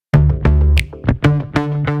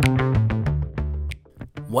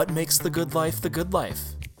What makes the good life the good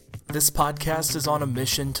life? This podcast is on a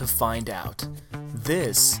mission to find out.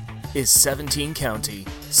 This is 17 County,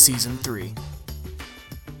 Season 3.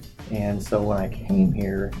 And so when I came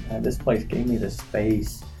here, this place gave me the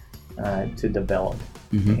space to develop.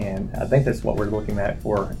 And I think that's what we're looking at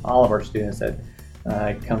for all of our students that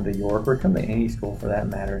come to York or come to any school for that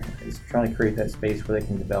matter, is trying to create that space where they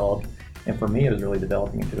can develop. And for me, it was really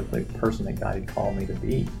developing into the person that God had called me to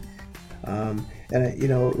be.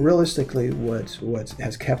 Realistically, what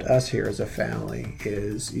has kept us here as a family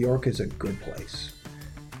is York is a good place,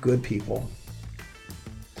 good people.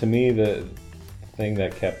 To me, the thing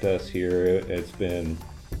that kept us here, it's been,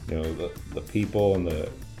 the people and the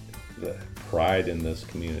pride in this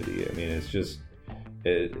community. I mean, it's just,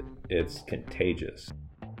 it's contagious.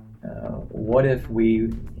 What if we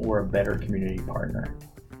were a better community partner?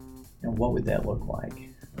 And what would that look like?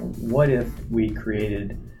 What if we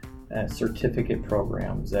created certificate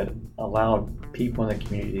programs that allowed people in the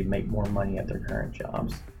community to make more money at their current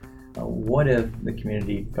jobs? What if the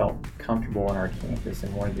community felt comfortable on our campus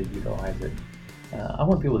and wanted to utilize it? I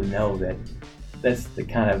want people to know that that's the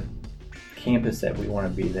kind of campus that we want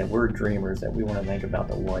to be, that we're dreamers, that we want to think about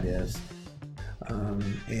the what is.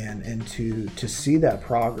 And to see that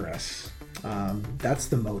progress, that's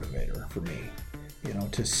the motivator for me.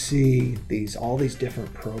 To see all these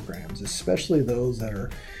different programs, especially those that are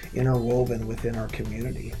interwoven within our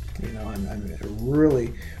community. I'm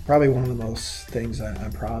really, probably one of the most things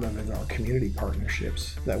I'm proud of is our community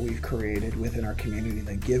partnerships that we've created within our community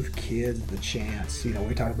that give kids the chance.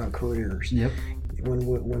 We talk about careers. Yep.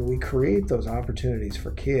 When we create those opportunities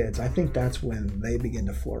for kids, I think that's when they begin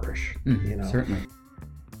to flourish. Certainly.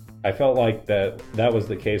 I felt like that was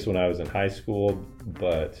the case when I was in high school,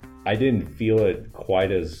 but I didn't feel it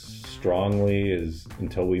quite as strongly as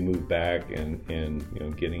until we moved back and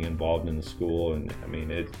getting involved in the school. And I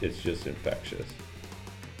mean, it's just infectious.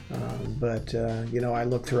 I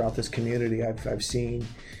look throughout this community. I've seen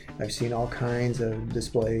all kinds of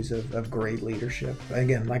displays of great leadership.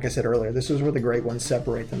 Again, like I said earlier, this is where the great ones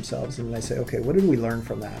separate themselves and they say, okay, what did we learn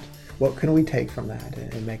from that? What can we take from that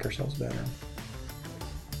and make ourselves better?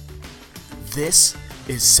 This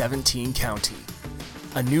is 17 County,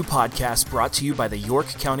 a new podcast brought to you by the York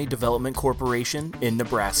County Development Corporation in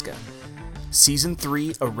Nebraska. Season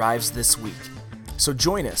 3 arrives this week, so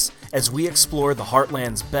join us as we explore the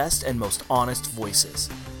Heartland's best and most honest voices.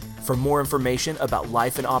 For more information about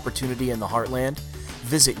life and opportunity in the Heartland,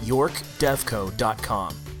 visit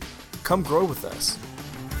yorkdevco.com. Come grow with us.